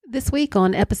This week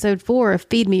on episode 4 of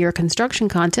Feed Me Your Construction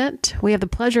Content, we have the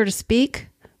pleasure to speak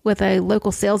with a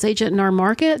local sales agent in our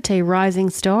market, a rising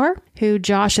star, who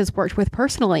Josh has worked with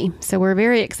personally. So we're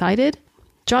very excited.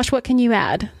 Josh, what can you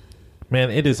add?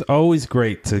 Man, it is always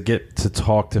great to get to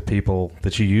talk to people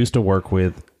that you used to work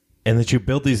with and that you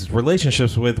build these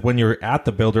relationships with when you're at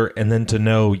the builder, and then to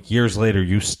know years later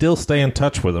you still stay in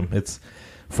touch with them.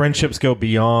 Friendships go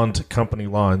beyond company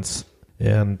lines.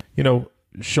 And,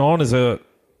 Sean is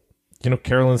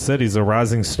Carolyn said he's a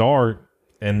rising star,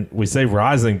 and we say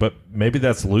rising, but maybe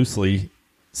that's loosely.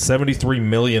 73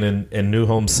 million in new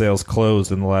home sales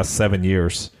closed in the last 7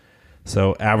 years.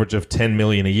 So average of 10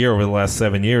 million a year over the last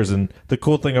 7 years. And the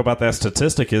cool thing about that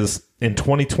statistic is in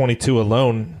 2022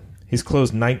 alone, he's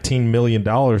closed $19 million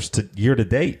to year to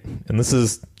date. And this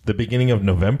is the beginning of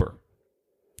November.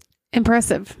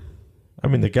 Impressive. I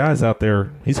mean, the guy's out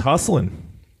there, he's hustling.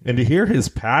 And to hear his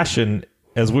passion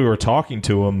as we were talking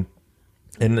to him,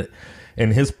 and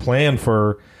his plan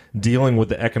for dealing with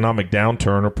the economic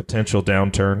downturn or potential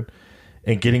downturn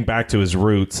and getting back to his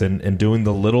roots and doing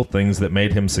the little things that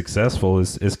made him successful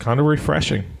is kind of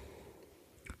refreshing.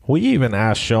 We even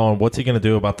asked Sean, what's he going to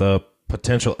do about the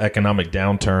potential economic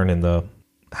downturn and the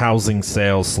housing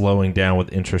sales slowing down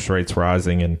with interest rates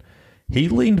rising. And he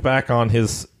leaned back on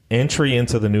his entry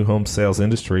into the new home sales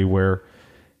industry, where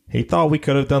he thought we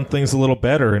could have done things a little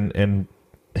better, and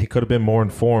he could have been more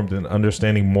informed and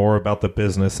understanding more about the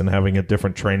business and having a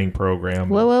different training program.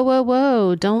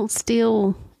 Whoa. Don't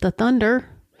steal the thunder.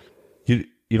 You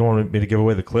don't want me to give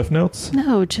away the Cliff Notes?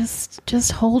 No, just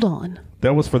hold on.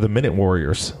 That was for the Minute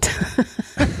Warriors.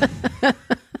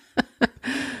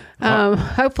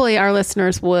 Hopefully our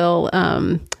listeners will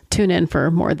tune in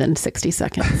for more than 60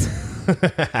 seconds.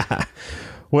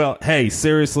 Well, hey,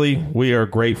 seriously, we are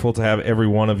grateful to have every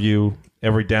one of you.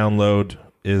 Every download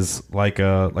is like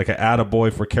a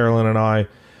attaboy for Carolyn and I.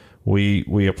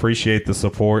 We appreciate the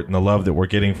support and the love that we're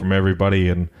getting from everybody,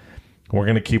 and we're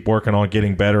going to keep working on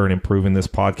getting better and improving this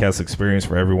podcast experience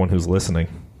for everyone who's listening.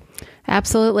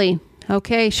 Absolutely.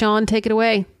 Okay, Sean, take it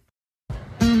away.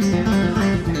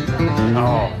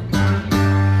 Oh,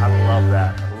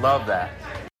 I love that.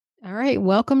 All right,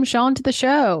 welcome Sean to the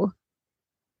show.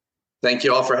 Thank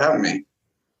you all for having me.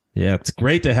 Yeah, it's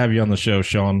great to have you on the show,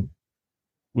 Sean.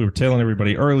 We were telling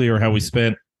everybody earlier how we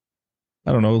spent,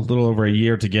 a little over a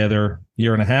year together,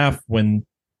 year and a half, when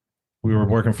we were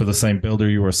working for the same builder.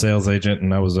 You were a sales agent,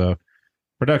 and I was a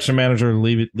production manager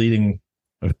leading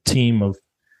a team of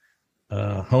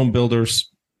home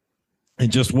builders. And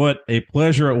just what a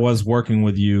pleasure it was working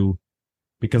with you,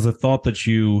 because I thought that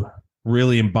you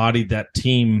really embodied that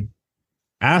team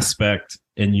aspect,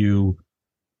 and you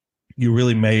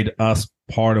really made us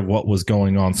part of what was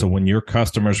going on. So when your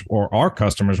customers or our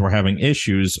customers were having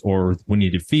issues or we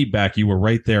needed feedback, you were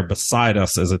right there beside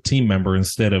us as a team member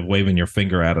instead of waving your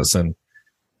finger at us. And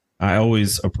I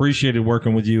always appreciated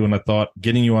working with you, and I thought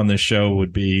getting you on this show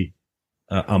would be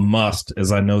a must,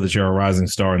 as I know that you're a rising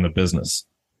star in the business.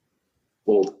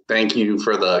 Well, thank you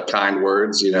for the kind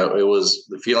words.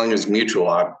 The feeling is mutual.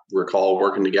 I recall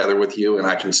working together with you, and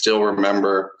I can still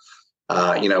remember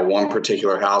one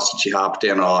particular house that you hopped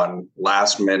in on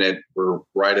last minute. We're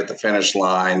right at the finish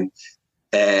line,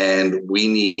 and we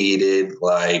needed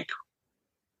like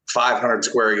 500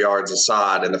 square yards of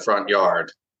sod in the front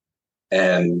yard.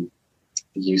 And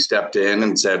you stepped in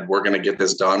and said, we're going to get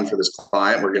this done for this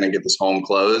client. We're going to get this home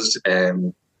closed.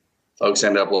 And folks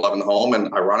ended up loving the home.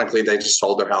 And ironically, they just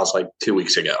sold their house like 2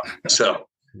 weeks ago. So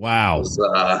wow.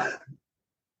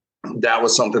 That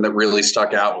was something that really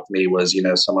stuck out with me was,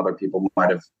 some other people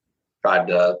might have tried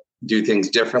to do things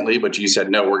differently, but you said,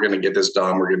 no, we're going to get this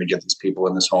done. We're going to get these people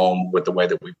in this home with the way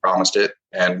that we promised it,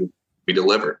 and we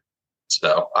delivered.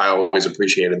 So I always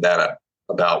appreciated that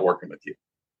about working with you.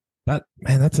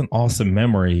 That's an awesome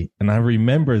memory. And I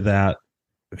remember that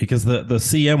because the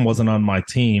CM wasn't on my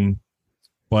team,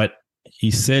 but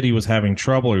he said he was having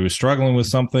trouble. He was struggling with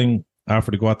something. I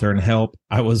offered to go out there and help.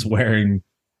 I was wearing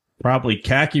probably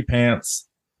khaki pants,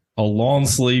 a long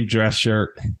sleeve dress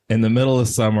shirt in the middle of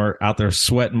summer, out there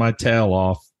sweating my tail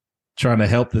off, trying to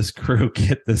help this crew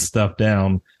get this stuff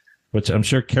down, which I'm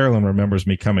sure Carolyn remembers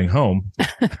me coming home.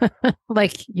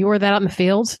 Like you were that out in the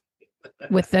field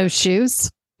with those shoes?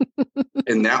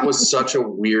 And that was such a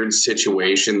weird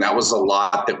situation. That was a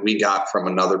lot that we got from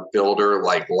another builder,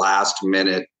 like last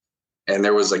minute. And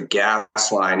there was a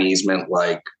gas line easement,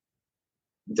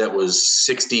 that was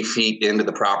 60 feet into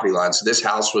the property line. So this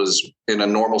house was in a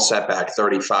normal setback,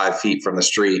 35 feet from the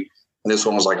street. And this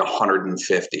one was like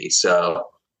 150. So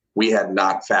we had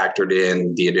not factored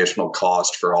in the additional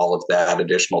cost for all of that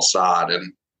additional sod.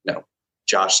 And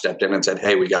Josh stepped in and said,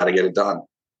 "Hey, we got to get it done."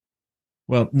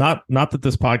 Well, not that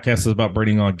this podcast is about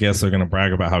bringing on guests that are going to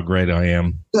brag about how great I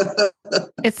am.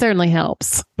 It certainly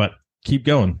helps. But keep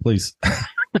going, please. No,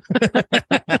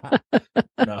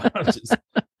 I'm just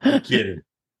kidding.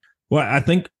 Well, I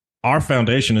think our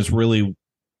foundation is really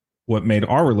what made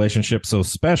our relationship so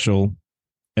special.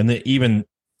 And that even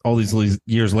all these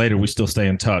years later, we still stay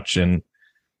in touch. And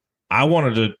I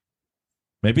wanted to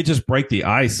maybe just break the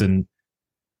ice. And,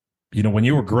 when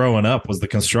you were growing up, was the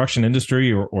construction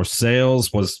industry or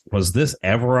sales, was this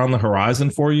ever on the horizon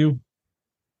for you?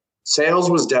 Sales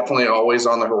was definitely always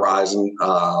on the horizon.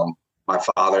 My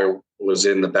father was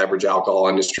in the beverage alcohol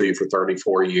industry for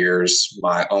 34 years.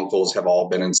 My uncles have all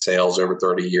been in sales over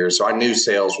 30 years. So I knew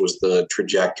sales was the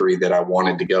trajectory that I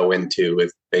wanted to go into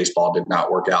if baseball did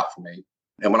not work out for me.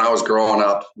 And when I was growing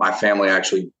up, my family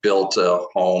actually built a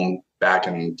home back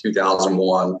in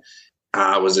 2001.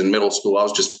 I was in middle school. I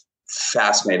was just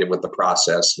fascinated with the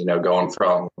process, going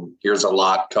from here's a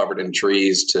lot covered in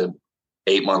trees to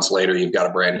 8 months later, you've got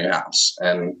a brand new house.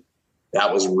 And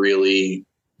that was really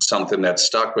something that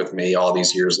stuck with me all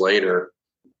these years later.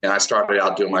 And I started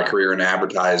out doing my career in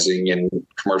advertising and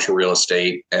commercial real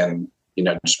estate and,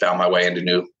 just found my way into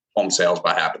new home sales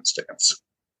by happenstance.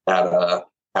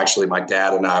 Actually, my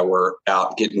dad and I were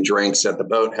out getting drinks at the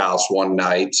boathouse one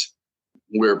night.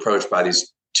 We were approached by these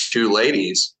two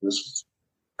ladies. This was,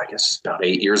 I guess, about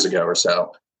 8 years ago or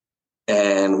so.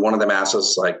 And one of them asked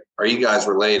us, like, "Are you guys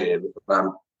related?" I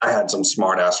had some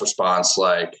smart ass response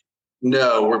like,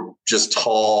 "No, we're just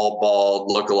tall,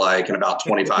 bald, look-alike, and about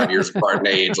 25 years apart in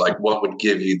age. Like, what would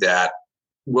give you that?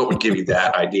 What would give you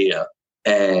that idea?"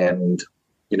 And,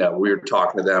 we were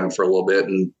talking to them for a little bit.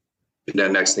 And,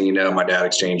 next thing you know, my dad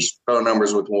exchanged phone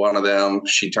numbers with one of them.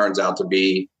 She turns out to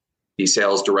be the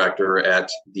sales director at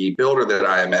the builder that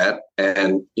I am at.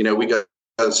 And, we go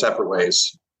separate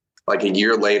ways. Like a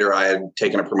year later, I had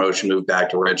taken a promotion, moved back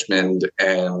to Richmond,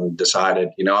 and decided,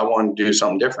 I wanted to do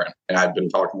something different. And I'd been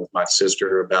talking with my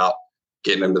sister about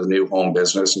getting into the new home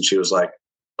business. And she was like,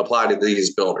 "Apply to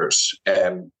these builders."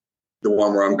 And the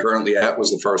one where I'm currently at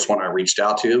was the first one I reached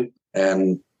out to.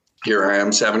 And here I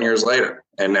am 7 years later.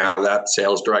 And now that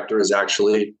sales director is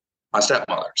actually my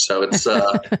stepmother. So it's,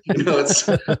 it's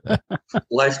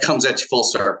life comes at you full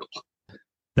circle.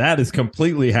 That is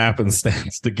completely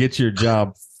happenstance to get your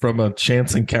job from a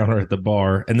chance encounter at the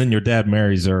bar. And then your dad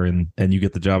marries her and you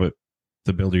get the job at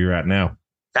the builder you're at now.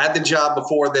 Had the job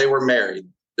before they were married.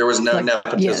 There was no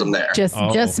nepotism there.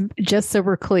 Just so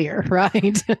we're clear,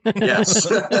 right?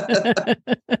 Yes.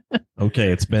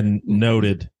 Okay. It's been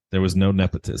noted. There was no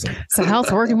nepotism. So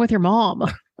how's working with your mom?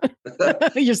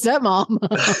 Your stepmom?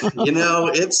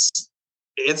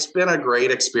 It's been a great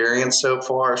experience so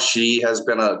far. She has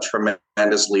been a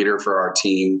tremendous leader for our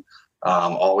team,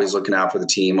 always looking out for the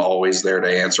team, always there to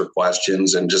answer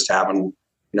questions, and just having,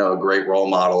 a great role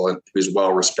model and who's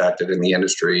well respected in the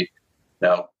industry,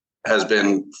 has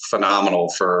been phenomenal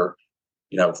for,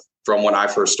 from when I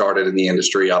first started in the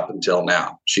industry up until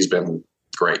now. She's been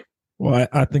great. Well,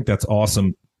 I think that's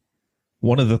awesome.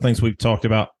 One of the things we've talked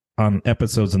about on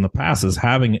episodes in the past is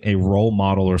having a role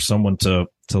model or someone to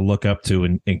look up to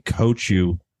and coach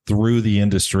you through the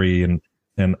industry. And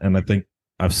I think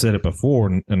I've said it before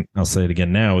and I'll say it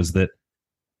again now is that,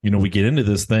 we get into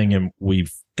this thing and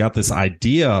we've got this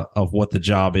idea of what the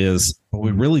job is, but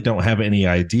we really don't have any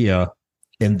idea.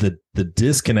 And the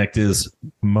disconnect is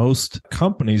most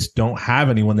companies don't have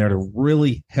anyone there to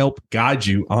really help guide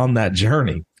you on that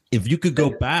journey. If you could go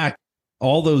back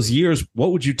all those years,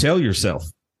 what would you tell yourself?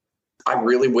 I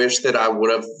really wish that I would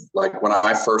have, like when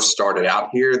I first started out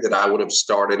here, that I would have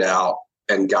started out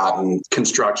and gotten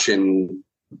construction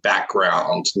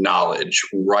background knowledge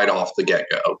right off the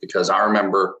get-go. Because I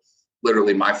remember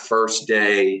literally my first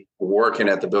day working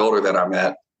at the builder that I'm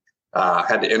at,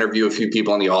 had to interview a few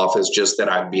people in the office just that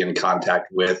I'd be in contact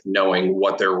with, knowing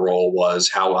what their role was,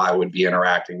 how I would be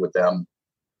interacting with them.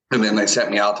 And then they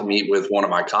sent me out to meet with one of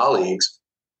my colleagues,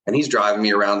 and he's driving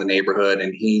me around the neighborhood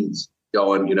and he's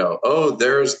going, "Oh,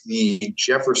 there's the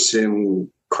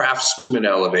Jefferson Craftsman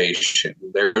elevation.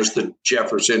 There's the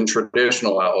Jefferson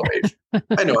traditional elevation."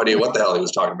 I had no idea what the hell he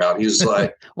was talking about. He was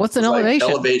like, "What's an elevation?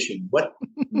 Like, elevation. What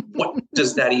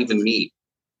does that even mean?"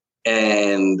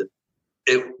 And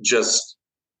it just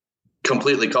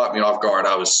completely caught me off guard.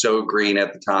 I was so green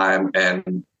at the time.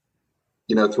 And,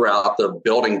 throughout the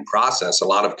building process, a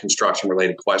lot of construction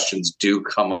related questions do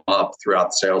come up throughout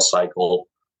the sales cycle.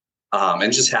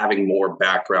 And just having more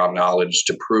background knowledge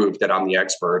to prove that I'm the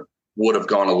expert would have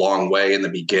gone a long way in the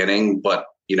beginning. But,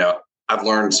 I've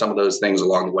learned some of those things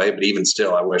along the way. But even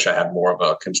still, I wish I had more of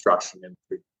a construction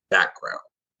industry background.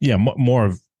 Yeah, more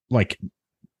of like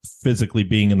physically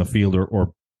being in the field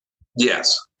or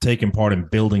Yes. taking part in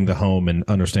building the home and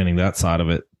understanding that side of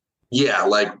it. Yeah,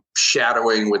 like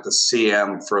shadowing with the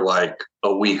CM for like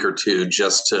a week or two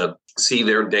just to see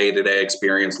their day-to-day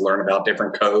experience, learn about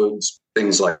different codes,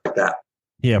 things like that.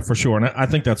 Yeah, for sure. And I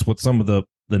think that's what some of the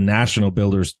national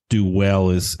builders do well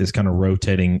is kind of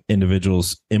rotating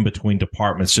individuals in between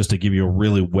departments just to give you a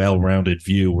really well-rounded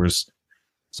view. Whereas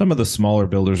some of the smaller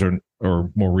builders are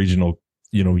more regional,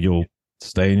 you'll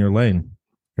stay in your lane.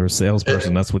 You're a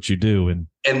salesperson. That's what you do. And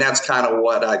that's kind of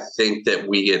what I think that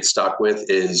we get stuck with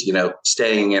is,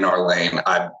 staying in our lane.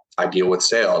 I deal with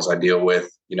sales. I deal with,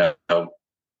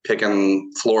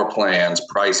 picking floor plans,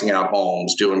 pricing out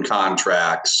homes, doing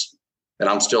contracts. And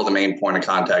I'm still the main point of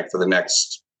contact for the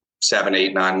next 7,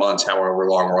 8, 9 months, however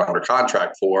long we're under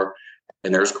contract for.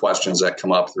 And there's questions that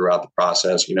come up throughout the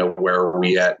process, where are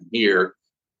we at here?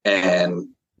 And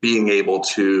being able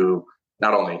to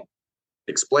not only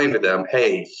explain to them,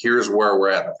 hey, here's where we're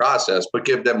at in the process, but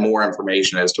give them more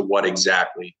information as to what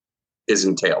exactly is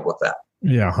entailed with that.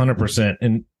 Yeah, 100%.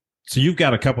 And so you've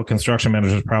got a couple of construction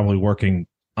managers probably working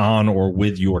on or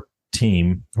with your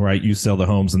team, right? You sell the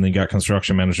homes and then you got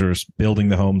construction managers building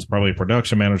the homes, probably a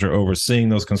production manager overseeing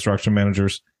those construction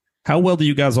managers. How well do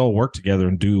you guys all work together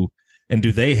and do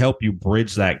they help you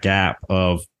bridge that gap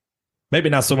of maybe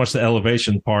not so much the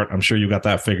elevation part? I'm sure you got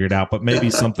that figured out, but maybe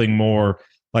something more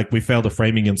like we failed a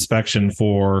framing inspection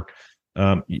for,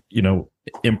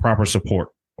 improper support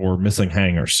or missing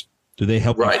hangers. Do they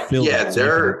help you fill that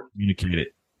so communicate it?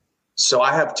 So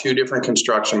I have 2 different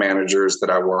construction managers that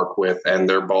I work with, and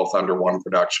they're both under one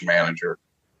production manager.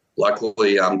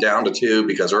 Luckily, I'm down to 2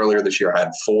 because earlier this year I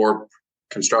had 4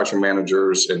 construction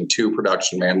managers and 2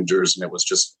 production managers, and it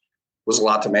was a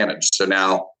lot to manage. So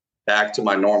now back to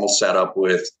my normal setup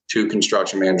with 2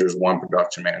 construction managers, 1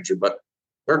 production manager, but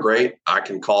they're great. I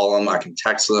can call them, I can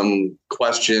text them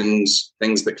questions,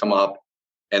 things that come up.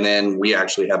 And then we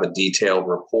actually have a detailed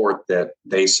report that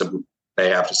they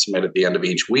have to submit at the end of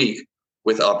each week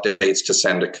with updates to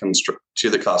send to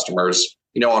the customers,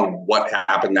 on what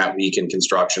happened that week in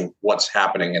construction, what's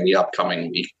happening in the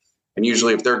upcoming week. And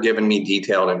usually if they're giving me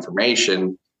detailed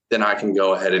information, then I can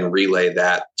go ahead and relay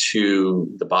that to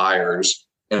the buyers.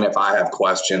 And if I have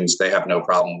questions, they have no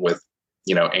problem with,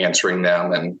 answering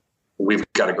them. And we've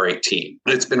got a great team.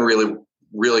 It's been really,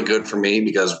 really good for me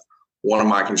because one of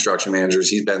my construction managers,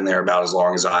 he's been there about as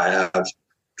long as I have.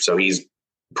 So he's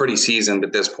pretty seasoned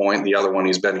at this point. The other one,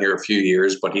 he's been here a few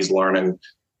years, but he's learning,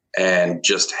 and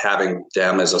just having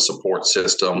them as a support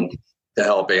system to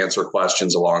help answer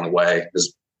questions along the way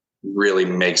really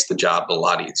makes the job a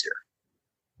lot easier.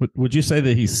 Would you say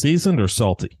that he's seasoned or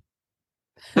salty?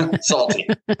 Salty.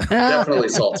 Definitely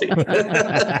salty.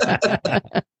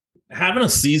 Having a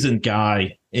seasoned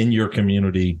guy in your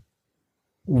community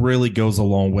really goes a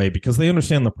long way because they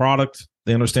understand the product,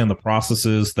 they understand the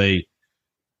processes, they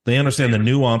understand the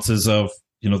nuances of,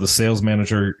 the sales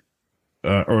manager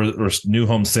or new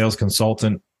home sales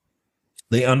consultant.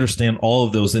 They understand all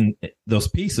of those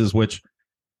pieces, which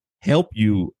help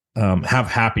you have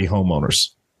happy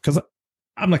homeowners. Because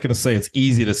I'm not going to say it's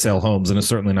easy to sell homes, and it's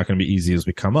certainly not going to be easy as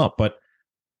we come up, but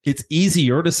it's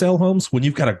easier to sell homes when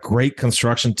you've got a great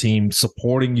construction team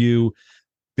supporting you,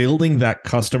 building that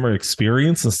customer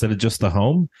experience instead of just the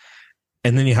home.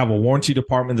 And then you have a warranty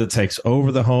department that takes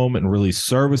over the home and really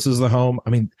services the home.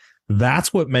 I mean,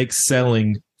 that's what makes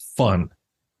selling fun.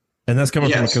 And that's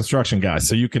coming from a construction guy.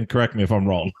 So you can correct me if I'm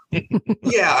wrong.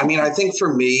 Yeah. I mean, I think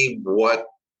for me, what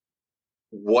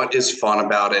is fun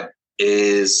about it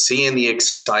is seeing the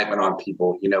excitement on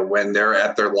people, when they're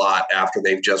at their lot after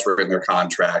they've just written their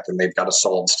contract and they've got a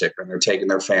sold sticker and they're taking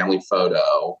their family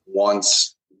photo.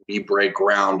 Once we break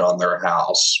ground on their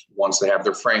house, once they have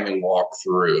their framing walk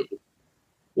through,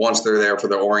 once they're there for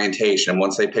their orientation,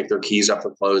 once they pick their keys up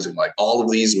for closing, like all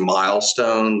of these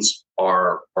milestones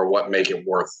are what make it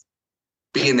worth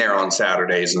being there on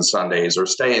Saturdays and Sundays or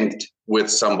staying with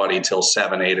somebody till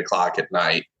 7, 8 o'clock at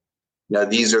night.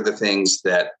 These are the things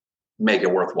that make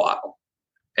it worthwhile.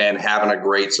 And having a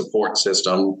great support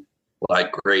system,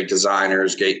 like great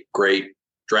designers, great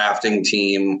drafting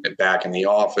team back in the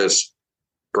office,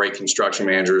 great construction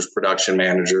managers, production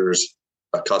managers,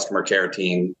 a customer care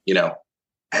team,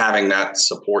 having that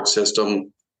support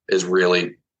system is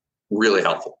really, really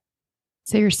helpful.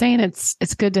 So you're saying it's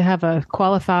good to have a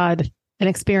qualified and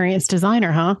experienced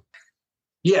designer, huh?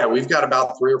 Yeah, we've got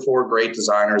about 3 or 4 great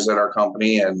designers at our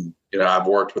company, and I've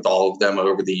worked with all of them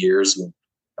over the years, and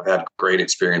I've had great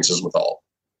experiences with all.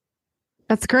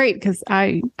 That's great because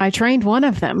I trained one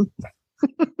of them.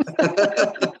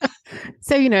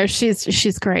 So,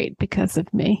 she's great because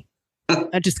of me.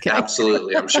 I'm just kidding.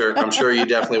 Absolutely. I'm sure you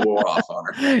definitely wore off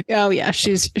on her. Oh yeah.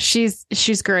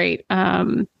 She's great.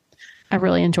 I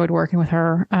really enjoyed working with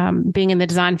her. Being in the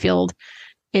design field,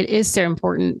 it is so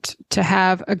important to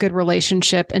have a good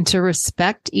relationship and to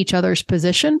respect each other's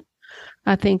position.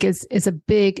 I think is a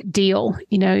big deal.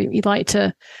 You'd like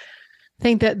to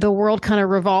think that the world kind of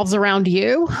revolves around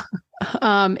you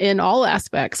in all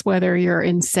aspects, whether you're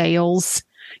in sales,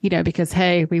 because,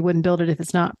 hey, we wouldn't build it if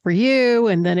it's not for you.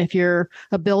 And then if you're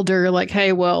a builder, you're like,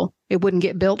 hey, well, it wouldn't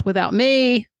get built without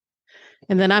me.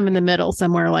 And then I'm in the middle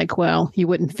somewhere like, well, you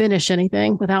wouldn't finish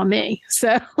anything without me.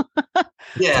 So,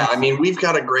 yeah, I mean, we've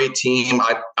got a great team.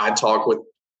 I talk with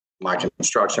my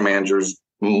construction managers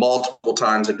multiple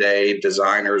times a day,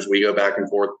 designers. We go back and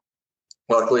forth.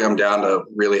 Luckily, I'm down to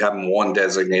really having one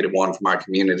designated one for my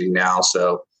community now.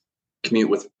 So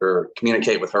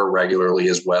communicate with her regularly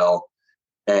as well.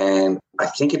 And I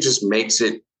think it just makes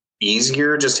it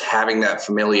easier just having that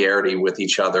familiarity with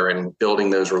each other and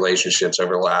building those relationships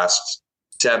over the last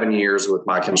 7 years with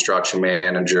my construction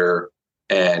manager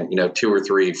and, 2 or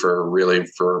 3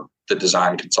 for the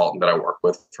design consultant that I work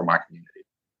with for my community.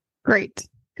 Great.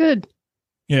 Good.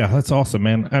 Yeah, that's awesome,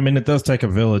 man. I mean, it does take a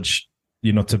village,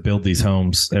 to build these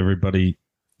homes. Everybody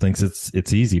thinks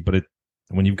it's easy, but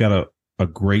when you've got a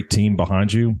great team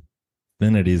behind you,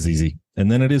 then it is easy.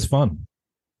 And then it is fun.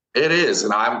 It is.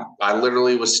 And I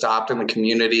literally was stopped in the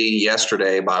community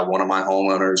yesterday by one of my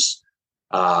homeowners.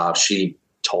 She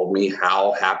told me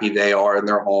how happy they are in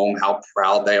their home, how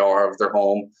proud they are of their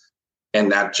home.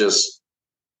 And that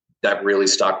really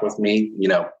stuck with me,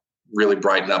 really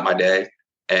brightened up my day.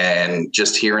 And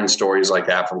just hearing stories like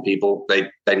that from people,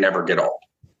 they never get old.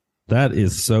 That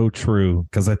is so true.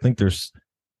 Because I think there's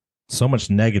so much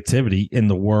negativity in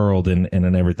the world and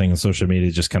in everything. And social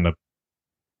media just kind of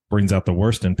brings out the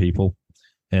worst in people.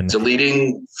 And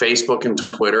deleting Facebook and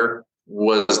Twitter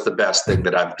was the best thing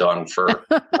that I've done for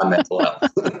my mental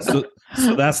health. So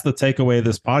that's the takeaway of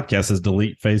this podcast is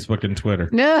delete Facebook and Twitter.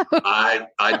 No.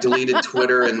 I deleted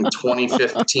Twitter in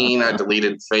 2015. I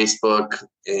deleted Facebook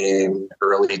in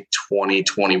early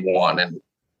 2021, and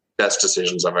best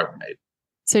decisions I've ever made.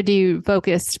 So do you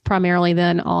focus primarily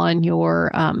then on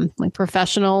your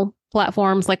professional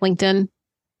platforms like LinkedIn?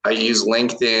 I use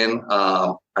LinkedIn.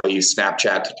 I use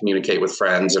Snapchat to communicate with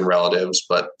friends and relatives.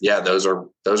 But yeah, those are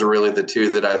really the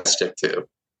 2 that I stick to.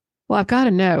 Well, I've got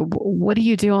to know, what do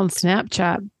you do on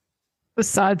Snapchat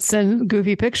besides send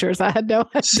goofy pictures? I had no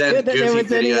idea. Send goofy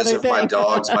videos of my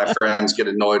dogs. My friends get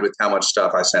annoyed with how much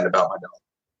stuff I send about my dog.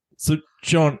 So,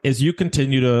 Sean, as you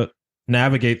continue to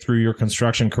navigate through your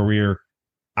construction career,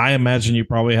 I imagine you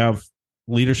probably have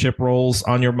leadership roles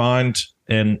on your mind.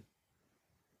 And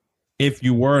if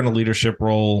you were in a leadership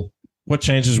role, what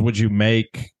changes would you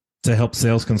make to help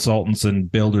sales consultants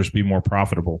and builders be more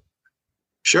profitable?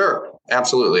 Sure,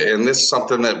 absolutely. And this is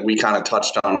something that we kind of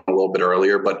touched on a little bit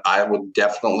earlier, but I would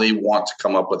definitely want to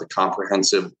come up with a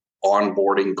comprehensive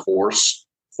onboarding course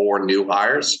for new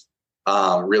hires.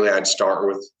 Really, I'd start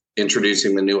with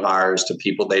introducing the new hires to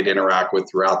people they'd interact with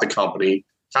throughout the company,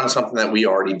 kind of something that we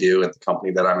already do at the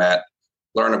company that I'm at.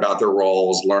 Learn about their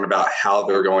roles, learn about how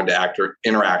they're going to act or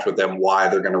interact with them, why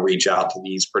they're going to reach out to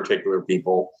these particular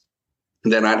people.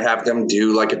 And then I'd have them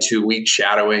do like a 2-week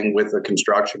shadowing with a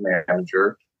construction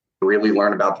manager to really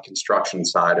learn about the construction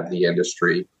side of the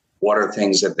industry. What are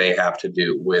things that they have to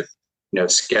do with,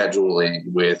 scheduling,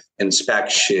 with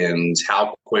inspections,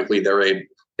 how quickly they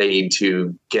need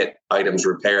to get items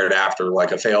repaired after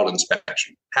like a failed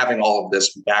inspection. Having all of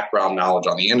this background knowledge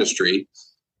on the industry.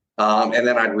 And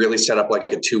then I'd really set up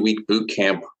like a 2-week boot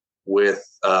camp with,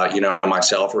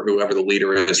 myself or whoever the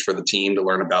leader is for the team to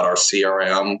learn about our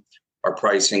CRM, our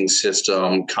pricing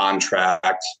system,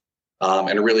 contract,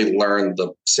 and really learn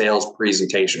the sales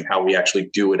presentation, how we actually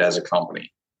do it as a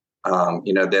company.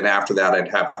 Then after that, I'd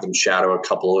have them shadow a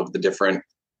couple of the different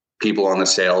people on the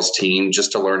sales team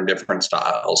just to learn different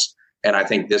styles. And I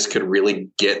think this could really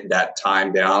get that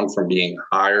time down from being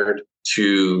hired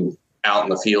to out in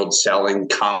the field selling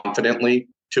confidently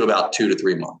to about 2 to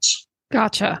 3 months.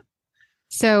 Gotcha.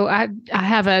 So I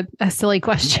have a silly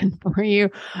question for you.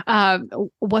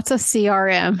 What's a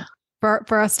CRM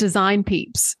for us design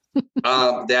peeps?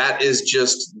 That is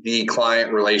just the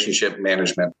client relationship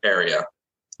management area.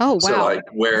 Oh, wow. So like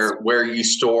where you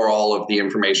store all of the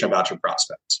information about your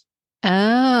prospects.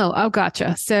 Oh,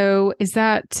 gotcha. So is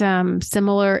that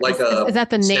similar? Like Is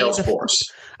that the name? Salesforce.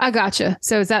 I gotcha.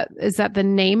 So is that the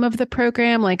name of the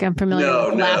program? Like I'm familiar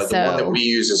with Lasso. The one that we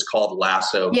use is called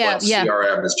Lasso. Yeah, but yeah.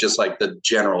 CRM is just like the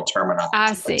general terminology.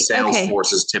 I see. Like Okay.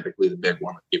 Salesforce is typically the big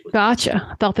one that people Gotcha.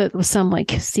 I thought that was some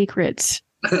like secret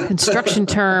construction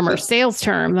term or sales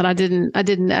term that I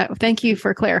didn't know. Thank you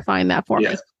for clarifying that for me.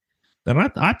 Yes.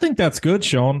 And I think that's good,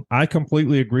 Sean. I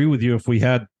completely agree with you. If we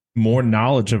had more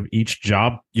knowledge of each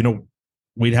job,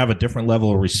 we'd have a different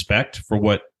level of respect for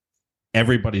what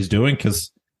everybody's doing,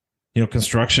 because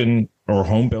construction or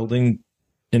home building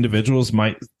individuals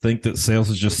might think that sales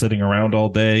is just sitting around all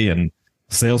day, and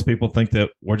salespeople think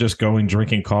that we're just going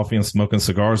drinking coffee and smoking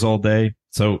cigars all day.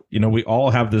 So we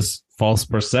all have this false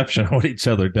perception of what each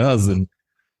other does, and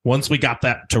once we got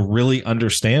that to really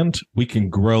understand, we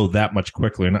can grow that much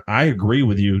quickly. And I agree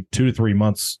with you, 2 to 3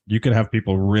 months, you could have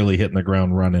people really hitting the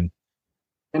ground running.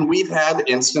 And we've had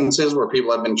instances where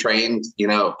people have been trained,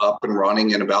 up and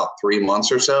running in about 3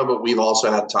 months or so, but we've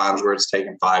also had times where it's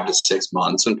taken 5 to 6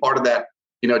 months. And part of that,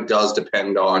 does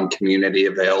depend on community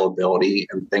availability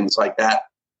and things like that.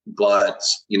 But,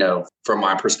 from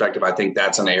my perspective, I think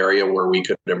that's an area where we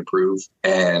could improve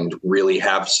and really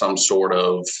have some sort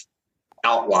of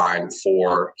outline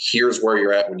for here's where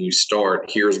you're at when you start.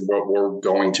 Here's what we're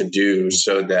going to do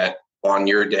so that on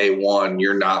your day one,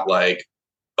 you're not like,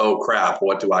 oh crap,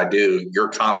 what do I do? You're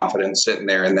confident sitting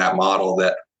there in that model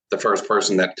that the first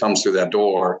person that comes through that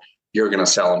door, you're going to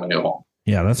sell them a new home.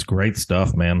 Yeah, that's great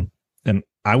stuff, man. And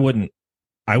I wouldn't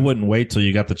wait till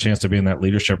you got the chance to be in that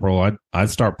leadership role. I'd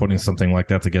start putting something like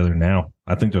that together now.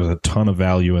 I think there's a ton of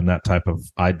value in that type of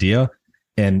idea.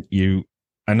 And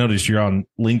I noticed you're on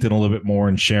LinkedIn a little bit more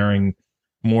and sharing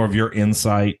more of your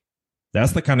insight.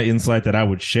 That's the kind of insight that I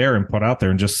would share and put out there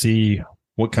and just see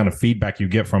what kind of feedback you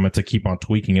get from it to keep on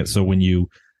tweaking it. So when you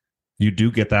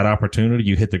do get that opportunity,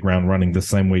 you hit the ground running the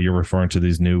same way you're referring to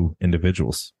these new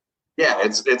individuals. Yeah,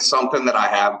 it's something that I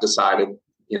have decided,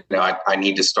 I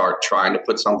need to start trying to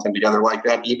put something together like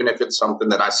that. Even if it's something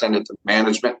that I send it to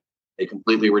management, they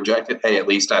completely reject it. Hey, at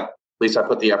least I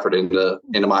put the effort into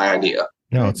my idea.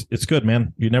 No, it's good,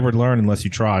 man. You never learn unless you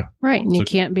try. Right. And you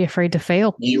can't be afraid to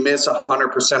fail. You miss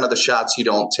 100% of the shots you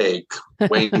don't take.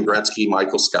 Wayne Gretzky,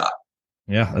 Michael Scott.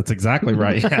 Yeah, that's exactly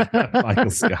right.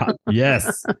 Michael Scott.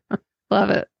 Yes. Love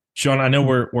it. Sean, I know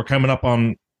we're coming up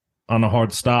on a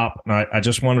hard stop. And I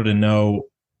just wanted to know,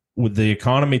 with the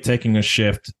economy taking a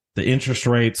shift, the interest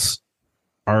rates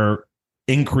are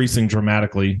increasing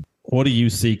dramatically. What do you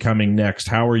see coming next?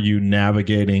 How are you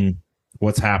navigating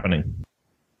what's happening?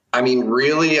 I mean,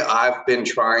 really, I've been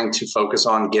trying to focus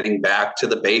on getting back to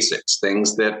the basics,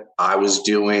 things that I was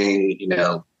doing,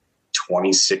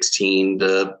 2016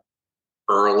 to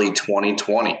early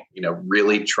 2020,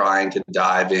 really trying to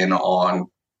dive in on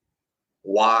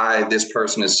why this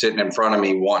person is sitting in front of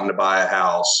me wanting to buy a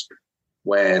house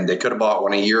when they could have bought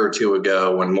one a year or two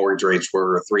ago when mortgage rates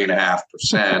were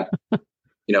 3.5%.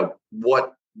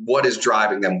 What is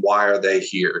driving them? Why are they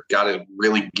here? Got to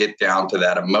really get down to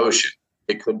that emotion.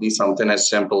 It could be something as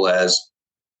simple as,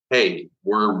 hey,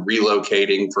 we're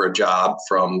relocating for a job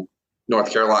from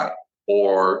North Carolina.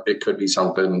 Or it could be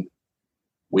something,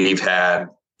 we've had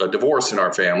a divorce in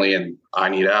our family and I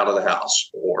need out of the house.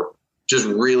 Or just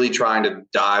really trying to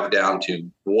dive down to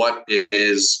what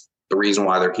is the reason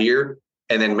why they're here,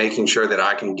 and then making sure that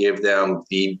I can give them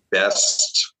the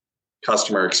best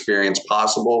customer experience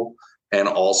possible, and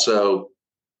also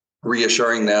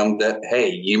reassuring them that,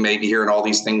 hey, you may be hearing all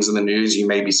these things in the news, you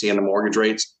may be seeing the mortgage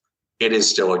rates. It is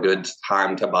still a good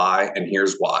time to buy, and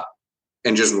here's why.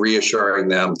 And just reassuring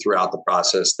them throughout the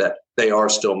process that they are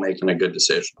still making a good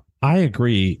decision. I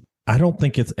agree. I don't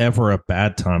think it's ever a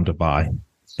bad time to buy.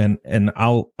 And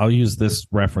I'll use this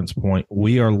reference point.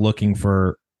 We are looking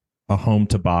for a home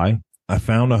to buy. I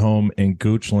found a home in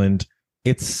Goochland.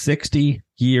 It's 60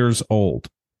 years old.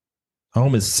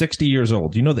 Home is 60 years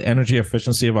old. Do you know the energy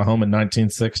efficiency of a home in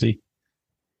 1960?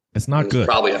 It's not good.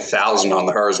 Probably 1,000 on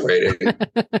the HERS rating.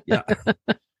 Yeah.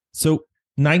 So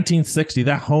 1960,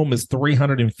 that home is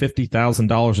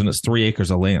 $350,000 and it's 3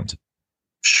 acres of land.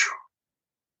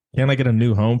 Can I get a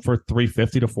new home for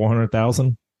 $350,000 to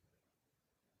 $400,000?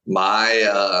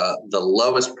 The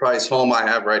lowest price home I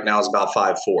have right now is about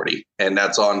 $540,000, and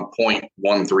that's on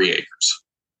 0.13 acres.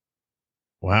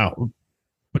 Wow.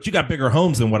 But you got bigger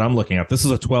homes than what I'm looking at. This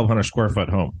is a 1,200 square foot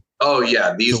home. Oh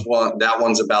yeah, that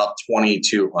one's about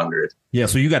 2,200. Yeah,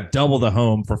 so you got double the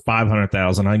home for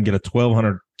 $500,000. I can get a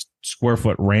 1,200 square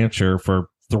foot rancher for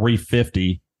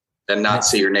 $350,000 and not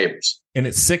see your neighbors. And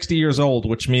it's 60 years old,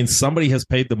 which means somebody has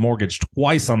paid the mortgage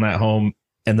twice on that home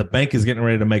and the bank is getting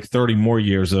ready to make 30 more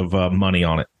years of money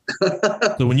on it.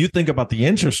 So when you think about the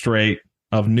interest rate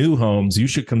of new homes, you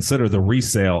should consider the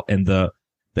resale and the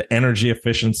energy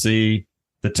efficiency,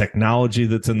 the technology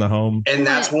that's in the home. And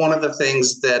that's one of the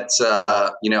things that,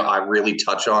 I really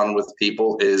touch on with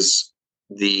people is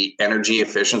the energy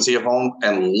efficiency of home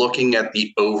and looking at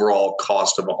the overall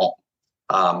cost of a home.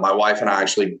 My wife and I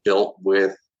actually built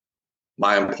with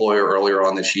my employer earlier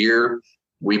on this year.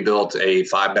 We built a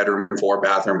 5-bedroom,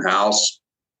 4-bathroom house,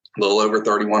 a little over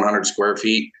 3,100 square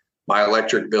feet. My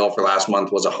electric bill for last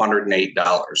month was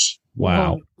 $108.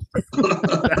 Wow.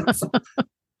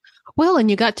 Well, and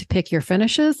you got to pick your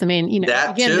finishes. I mean,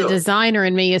 That again, too. the designer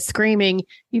in me is screaming,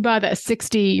 you buy that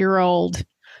 60-year-old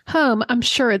home, I'm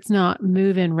sure it's not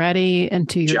move-in ready and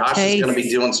to your Josh taste. is going to be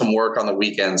doing some work on the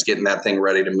weekends, getting that thing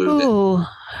ready to move in. Oh,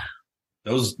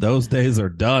 Those days are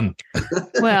done.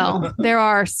 well, there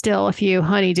are still a few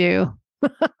honeydew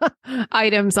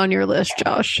items on your list,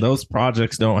 Josh. Those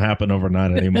projects don't happen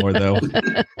overnight anymore, though.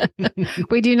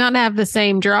 We do not have the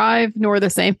same drive nor the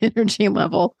same energy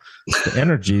level. The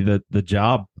energy, the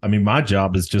job. I mean, my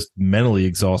job is just mentally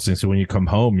exhausting. So when you come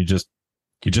home, you're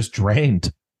just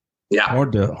drained. Yeah,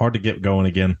 Hard to get going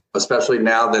again. especially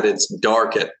now that it's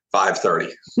dark at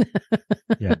 5:30.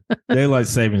 Yeah, daylight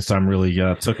savings time really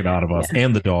took it out of us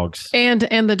and the dogs. And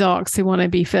the dogs who want to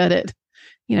be fed at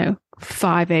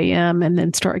 5 a.m. and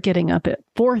then start getting up at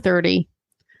 4:30.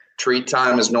 Treat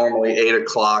time is normally 8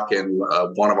 o'clock, and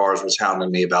one of ours was hounding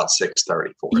me about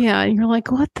 6:30. Yeah, and you're like,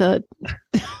 what the?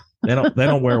 They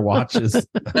don't wear watches.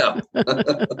 No.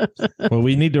 Well,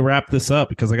 we need to wrap this up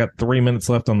because I got 3 minutes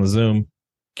left on the Zoom.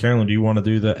 Carolyn, do you want to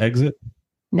do the exit?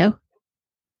 No.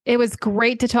 It was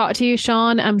great to talk to you,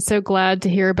 Sean. I'm so glad to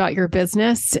hear about your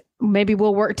business. Maybe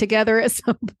we'll work together at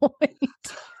some point.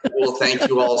 Well, thank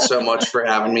you all so much for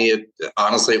having me.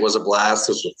 Honestly, it was a blast.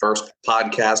 This was the first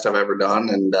podcast I've ever done.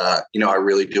 And, I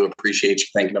really do appreciate you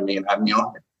thinking of me and having me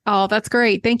on. Oh, that's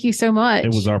great. Thank you so much.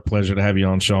 It was our pleasure to have you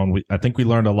on, Sean. I think we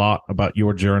learned a lot about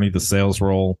your journey, the sales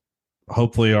role.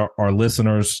 Hopefully our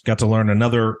listeners got to learn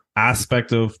another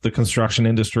aspect of the construction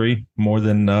industry more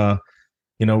than,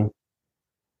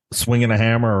 swinging a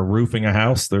hammer or roofing a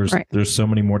house. There's so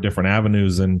many more different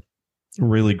avenues, and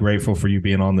really grateful for you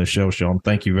being on this show, Sean.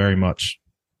 Thank you very much.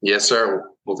 Yes, sir.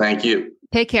 Well, thank you.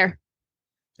 Take care.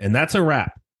 And that's a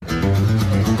wrap.